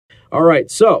All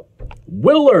right, so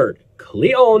Willard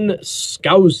Cleon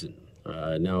Skousen.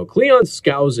 Now, Cleon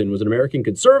Skousen was an American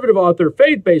conservative author,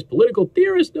 faith-based political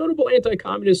theorist, notable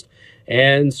anti-communist,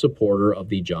 and supporter of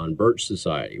the John Birch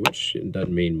Society, which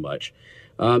doesn't mean much.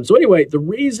 So anyway, the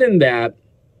reason that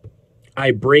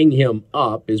I bring him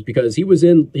up is because he was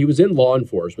in law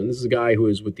enforcement. This is a guy who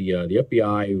was with the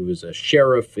FBI, who was a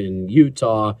sheriff in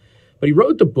Utah, but he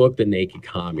wrote the book The Naked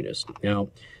Communist. Now,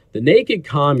 The Naked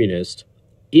Communist,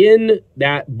 in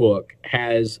that book,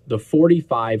 has the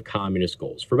 45 communist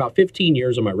goals. For about 15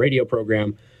 years on my radio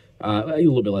program, a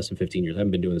little bit less than 15 years. I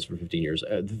haven't been doing this for 15 years,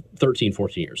 13,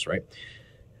 14 years, right?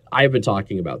 I have been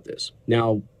talking about this.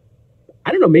 Now,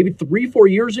 I don't know, maybe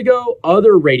 3-4 years ago,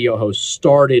 other radio hosts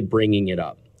started bringing it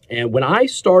up. And when I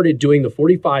started doing the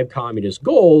 45 communist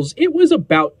goals, it was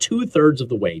about 2/3 of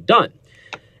the way done.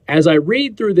 As I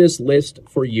read through this list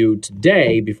for you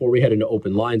today, before we head into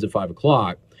open lines at 5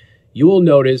 o'clock, you will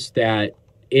notice that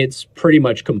it's pretty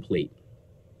much complete.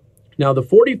 Now, the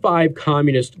 45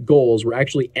 communist goals were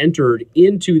actually entered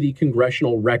into the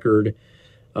congressional record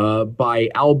by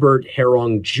Albert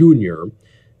Herong Jr.,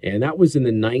 and that was in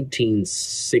the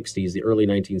 1960s, the early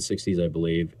 1960s, I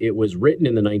believe. It was written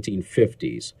in the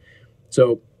 1950s.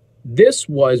 So this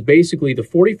was basically the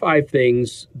 45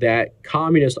 things that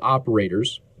communist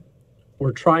operators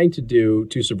were trying to do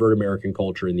to subvert American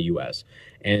culture in the U.S.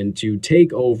 and to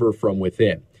take over from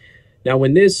within. Now,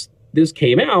 when this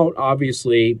came out,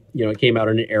 obviously, it came out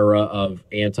in an era of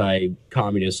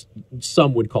anti-communist,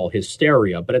 some would call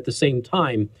hysteria, but at the same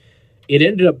time, it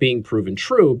ended up being proven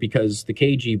true because the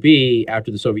KGB,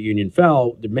 after the Soviet Union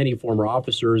fell, many former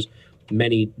officers,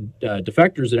 many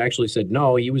defectors that actually said,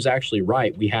 no, he was actually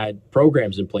right. We had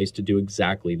programs in place to do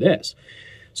exactly this.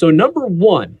 So number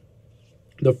one,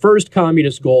 the first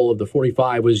communist goal of the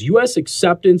 45 was U.S.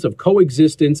 acceptance of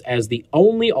coexistence as the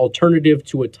only alternative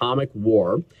to atomic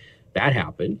war. That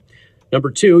happened. Number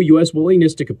two, U.S.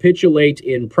 willingness to capitulate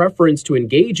in preference to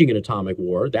engaging in atomic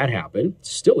war. That happened.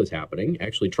 Still is happening.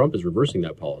 Actually, Trump is reversing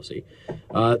that policy.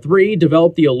 Three,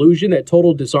 develop the illusion that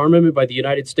total disarmament by the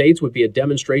United States would be a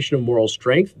demonstration of moral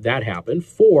strength. That happened.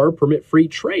 Four, permit free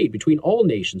trade between all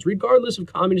nations, regardless of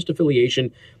communist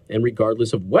affiliation and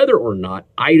regardless of whether or not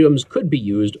items could be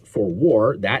used for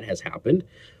war. That has happened.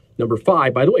 Number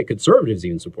five, by the way, conservatives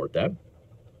even support that.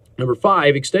 Number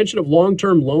five, extension of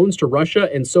long-term loans to Russia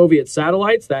and Soviet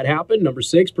satellites. That happened. Number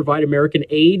six, provide American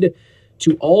aid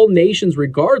to all nations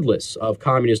regardless of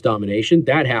communist domination.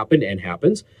 That happened and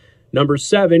happens. Number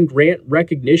seven, grant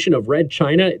recognition of Red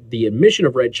China, the admission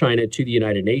of Red China to the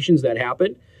United Nations. That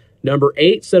happened. Number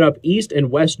eight, set up East and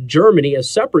West Germany as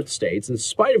separate states in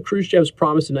spite of Khrushchev's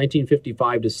promise in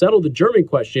 1955 to settle the German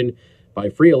question by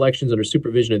free elections under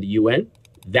supervision of the UN.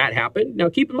 That happened. Now,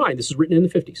 keep in mind, this is written in the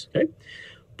 50s, okay?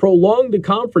 Prolong the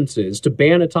conferences to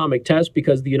ban atomic tests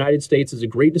because the United States has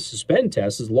agreed to suspend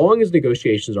tests as long as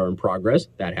negotiations are in progress.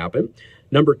 That happened.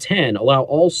 Number 10, allow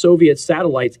all Soviet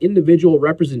satellites individual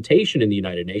representation in the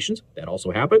United Nations. That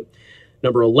also happened.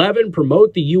 Number 11,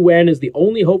 promote the UN as the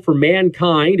only hope for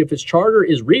mankind. If its charter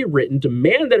is rewritten,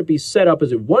 demand that it be set up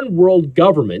as a one-world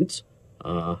government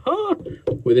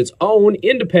with its own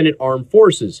independent armed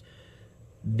forces.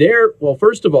 Well,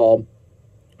 first of all,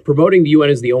 promoting the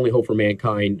UN as the only hope for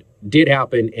mankind did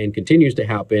happen and continues to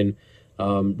happen.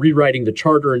 Rewriting the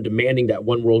charter and demanding that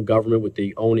one world government with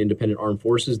the own independent armed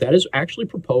forces, that is actually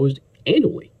proposed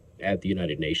annually at the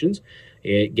United Nations.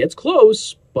 It gets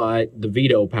close, but the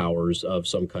veto powers of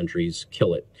some countries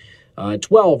kill it.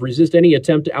 12, resist any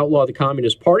attempt to outlaw the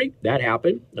Communist Party. That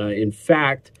happened. In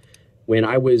fact, when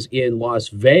I was in Las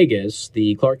Vegas,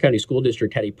 the Clark County School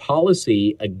District had a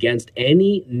policy against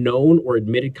any known or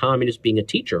admitted communist being a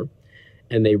teacher,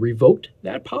 and they revoked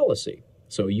that policy.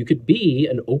 So you could be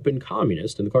an open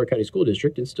communist in the Clark County School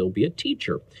District and still be a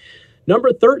teacher.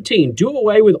 Number 13, do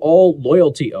away with all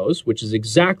loyalty oaths, which is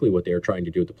exactly what they are trying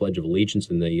to do with the Pledge of Allegiance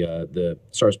and the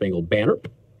Star-Spangled Banner.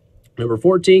 Number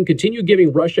 14, continue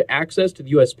giving Russia access to the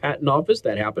U.S. Patent Office.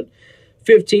 That happened.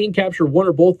 15, capture one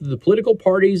or both of the political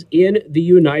parties in the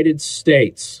United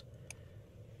States.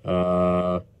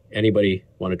 Anybody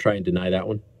want to try and deny that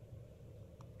one?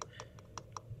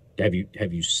 Have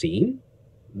you seen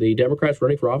the Democrats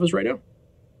running for office right now?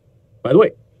 By the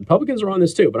way, Republicans are on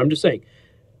this too, but I'm just saying,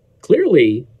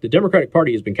 clearly the Democratic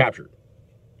Party has been captured.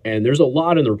 And there's a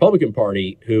lot in the Republican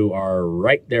Party who are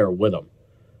right there with them.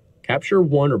 Capture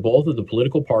one or both of the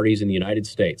political parties in the United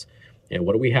States. And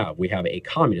what do we have? We have a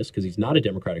communist, because he's not a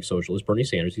democratic socialist, Bernie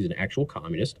Sanders. He's an actual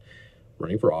communist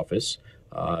running for office.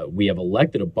 We have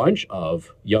elected a bunch of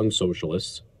young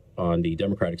socialists on the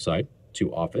Democratic side.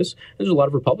 to office. There's a lot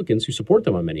of Republicans who support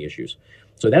them on many issues.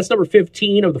 So that's number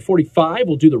 15 of the 45.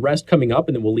 We'll do the rest coming up,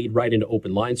 and then we'll lead right into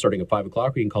open line starting at 5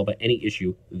 o'clock. You can call about any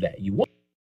issue that you want.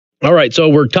 All right, so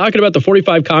we're talking about the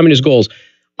 45 communist goals.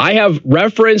 I have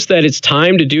referenced that it's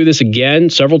time to do this again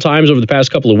several times over the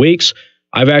past couple of weeks.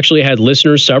 I've actually had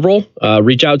listeners, several,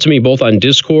 reach out to me both on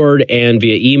Discord and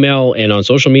via email and on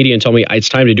social media and tell me it's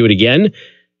time to do it again.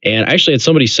 And I actually had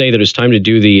somebody say that it's time to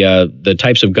do the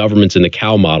types of governments in the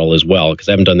cow model as well, because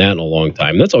I haven't done that in a long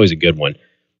time. That's always a good one.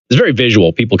 It's very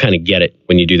visual. People kind of get it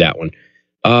when you do that one.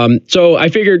 So I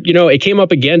figured, it came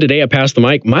up again today at Pass the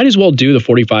Mic. Might as well do the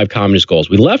 45 communist goals.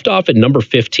 We left off at number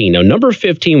 15. Now, number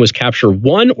 15 was capture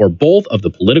one or both of the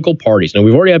political parties. Now,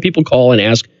 we've already had people call and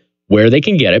ask where they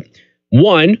can get it.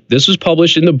 One, this was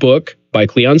published in the book by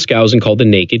Cleon Skousen called The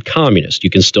Naked Communist. You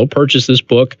can still purchase this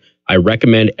book. I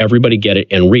recommend everybody get it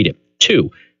and read it. Two,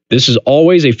 this is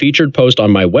always a featured post on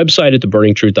my website at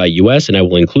theburningtruth.us, and I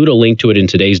will include a link to it in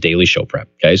today's daily show prep.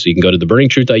 Okay, so you can go to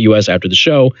theburningtruth.us after the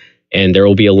show, and there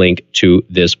will be a link to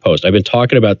this post. I've been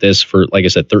talking about this for, like I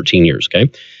said, 13 years.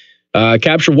 Okay,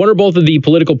 capture one or both of the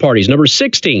political parties. Number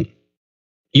 16.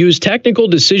 Use technical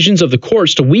decisions of the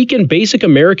courts to weaken basic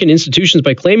American institutions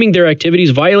by claiming their activities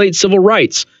violate civil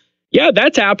rights. Yeah,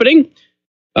 that's happening.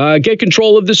 Get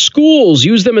control of the schools.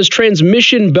 Use them as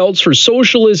transmission belts for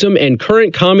socialism and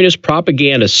current communist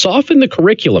propaganda. Soften the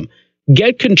curriculum.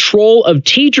 Get control of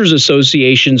teachers'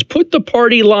 associations. Put the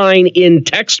party line in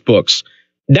textbooks.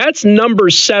 That's number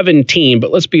 17,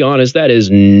 but let's be honest, that is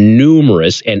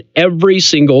numerous, and every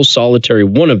single solitary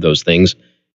one of those things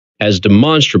has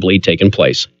demonstrably taken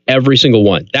place. Every single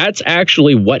one. That's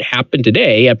actually what happened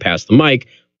today at Pass the Mic.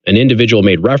 An individual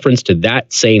made reference to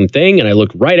that same thing, and I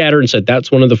looked right at her and said,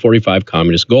 that's one of the 45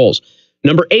 communist goals.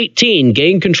 Number 18,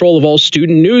 gain control of all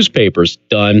student newspapers.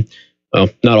 Done. Well,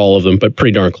 not all of them, but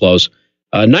pretty darn close.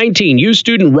 19, use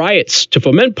student riots to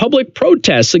foment public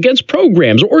protests against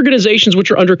programs or organizations which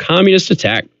are under communist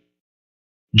attack.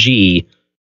 G,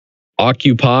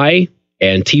 Occupy,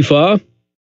 Antifa,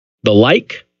 the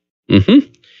like.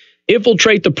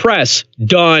 Infiltrate the press.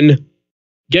 Done.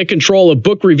 Get control of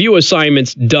book review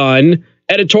assignments. Done.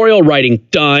 Editorial writing.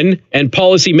 Done. And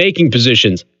policy making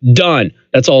positions. Done.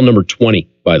 That's all number 20,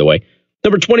 by the way.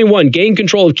 Number 21, gain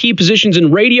control of key positions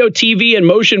in radio, TV, and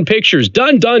motion pictures.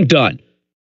 Done, done, done.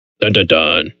 Dun, dun,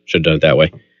 dun. Should have done it that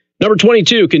way. Number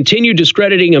 22, continue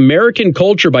discrediting American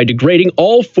culture by degrading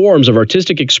all forms of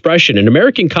artistic expression. An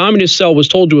American communist cell was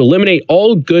told to eliminate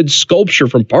all good sculpture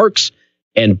from parks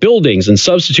and buildings and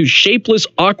substitute shapeless,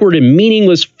 awkward, and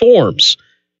meaningless forms.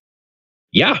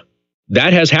 Yeah,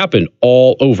 that has happened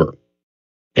all over.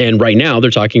 And right now, they're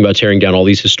talking about tearing down all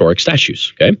these historic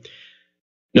statues, okay?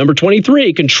 Number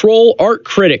 23, control art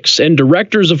critics and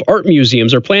directors of art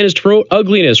museums. Our plan is to promote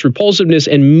ugliness, repulsiveness,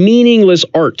 and meaningless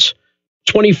art.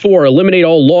 24, eliminate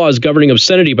all laws governing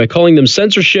obscenity by calling them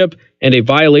censorship and a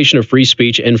violation of free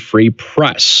speech and free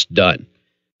press. Done.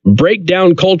 Break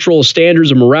down cultural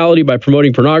standards of morality by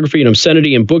promoting pornography and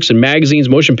obscenity in books and magazines,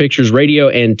 motion pictures, radio,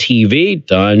 and TV.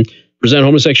 Done. Present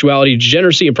homosexuality,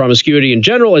 degeneracy, and promiscuity in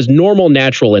general as normal,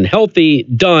 natural, and healthy.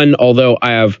 Done, although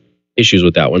I have issues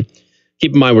with that one.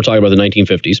 Keep in mind, we're talking about the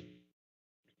 1950s.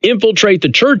 Infiltrate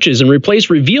the churches and replace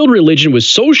revealed religion with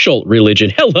social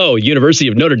religion. Hello, University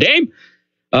of Notre Dame.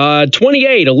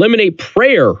 28, eliminate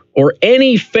prayer or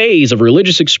any phase of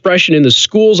religious expression in the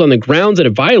schools on the grounds that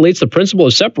it violates the principle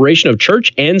of separation of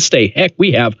church and state. Heck,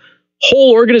 we have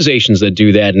whole organizations that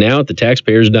do that now at the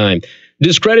taxpayer's dime.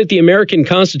 Discredit the American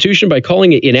Constitution by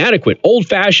calling it inadequate,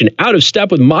 old-fashioned, out of step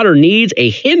with modern needs,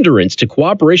 a hindrance to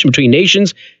cooperation between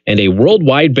nations, and a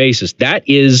worldwide basis. That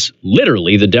is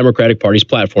literally the Democratic Party's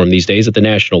platform these days at the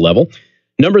national level.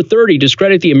 Number 30,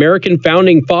 discredit the American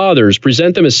founding fathers,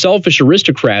 present them as selfish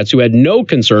aristocrats who had no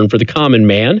concern for the common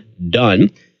man. Done.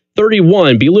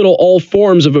 31, belittle all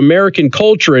forms of American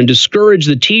culture and discourage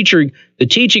the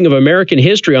teaching of American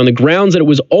history on the grounds that it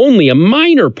was only a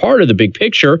minor part of the big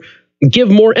picture.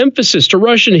 Give more emphasis to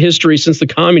Russian history since the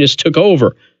communists took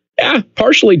over. Yeah,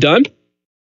 partially done.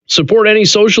 Support any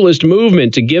socialist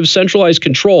movement to give centralized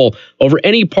control over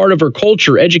any part of our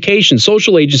culture, education,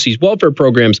 social agencies, welfare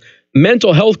programs,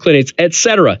 mental health clinics,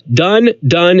 etc. Done,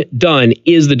 done, done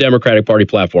is the Democratic Party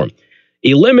platform.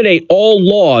 Eliminate all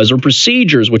laws or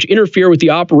procedures which interfere with the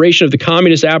operation of the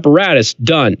communist apparatus.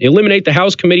 Done. Eliminate the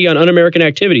House Committee on Un-American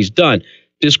Activities. Done.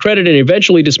 Discredit and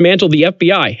eventually dismantle the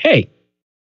FBI. Hey,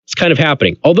 it's kind of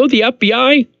happening. Although the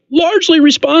FBI, largely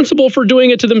responsible for doing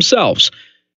it to themselves.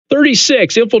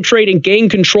 36, infiltrate and gain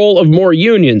control of more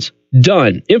unions.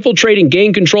 Done. Infiltrate and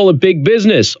gain control of big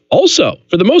business. Also,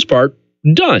 for the most part,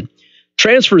 done.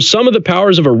 Transfer some of the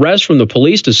powers of arrest from the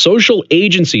police to social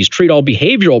agencies. Treat all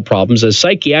behavioral problems as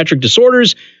psychiatric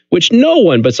disorders, which no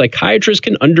one but psychiatrists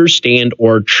can understand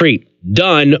or treat.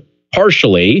 Done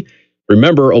partially.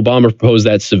 Remember, Obama proposed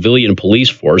that civilian police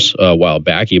force a while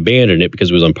back. He abandoned it because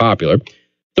it was unpopular.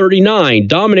 39,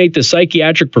 dominate the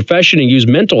psychiatric profession and use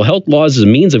mental health laws as a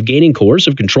means of gaining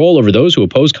coercive control over those who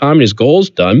oppose communist goals.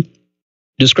 Done.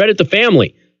 Discredit the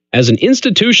family as an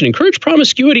institution. Encourage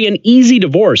promiscuity and easy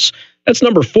divorce. That's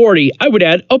number 40. I would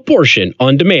add abortion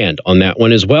on demand on that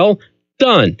one as well.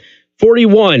 Done.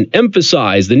 41,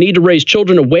 emphasize the need to raise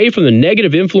children away from the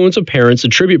negative influence of parents,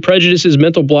 attribute prejudices,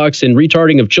 mental blocks, and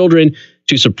retarding of children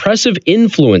to suppressive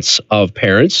influence of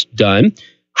parents. Done.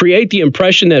 Create the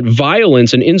impression that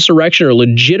violence and insurrection are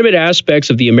legitimate aspects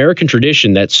of the American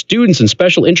tradition, that students and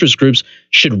special interest groups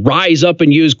should rise up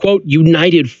and use, quote,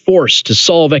 united force to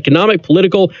solve economic,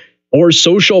 political, or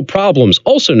social problems,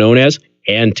 also known as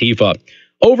Antifa.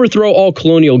 Overthrow all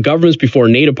colonial governments before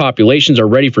native populations are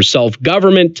ready for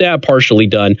self-government. Partially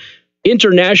done.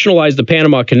 Internationalize the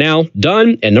Panama Canal.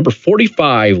 Done. And number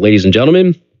 45, ladies and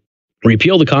gentlemen,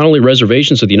 repeal the colony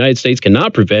reservations so the United States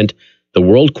cannot prevent the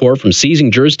World Court from seizing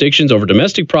jurisdictions over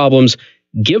domestic problems.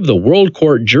 Give the World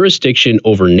Court jurisdiction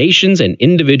over nations and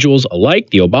individuals alike.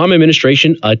 The Obama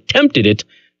administration attempted it.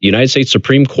 The United States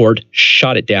Supreme Court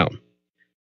shot it down.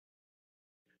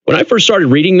 When I first started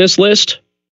reading this list,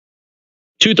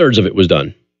 2/3 of it was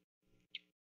done.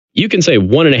 You can say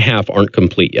 1.5 aren't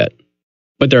complete yet,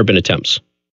 but there have been attempts.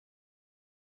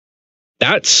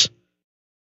 That's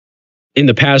in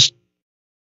the past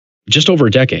just over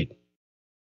a decade,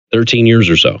 13 years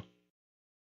or so.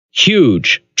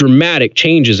 Huge, dramatic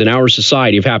changes in our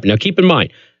society have happened. Now, keep in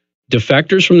mind,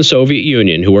 defectors from the Soviet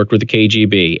Union who worked with the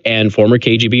KGB and former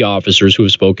KGB officers who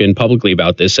have spoken publicly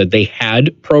about this said they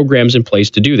had programs in place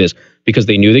to do this because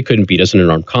they knew they couldn't beat us in an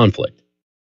armed conflict.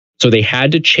 So they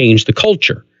had to change the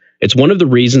culture. It's one of the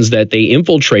reasons that they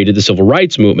infiltrated the civil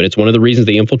rights movement. It's one of the reasons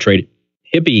they infiltrated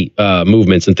hippie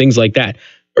movements and things like that.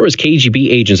 There was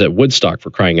KGB agents at Woodstock, for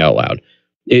crying out loud.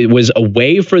 It was a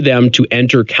way for them to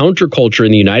enter counterculture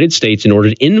in the United States in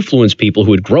order to influence people who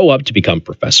would grow up to become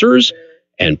professors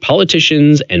and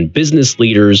politicians and business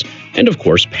leaders and, of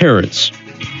course, parents.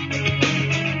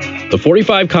 The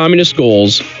 45 communist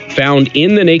goals found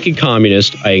in The Naked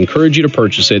Communist. I encourage you to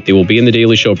purchase it. They will be in the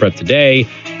Daily Show Prep today,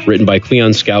 written by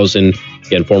Cleon Skousen,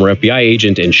 again, former FBI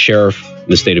agent and sheriff in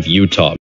the state of Utah.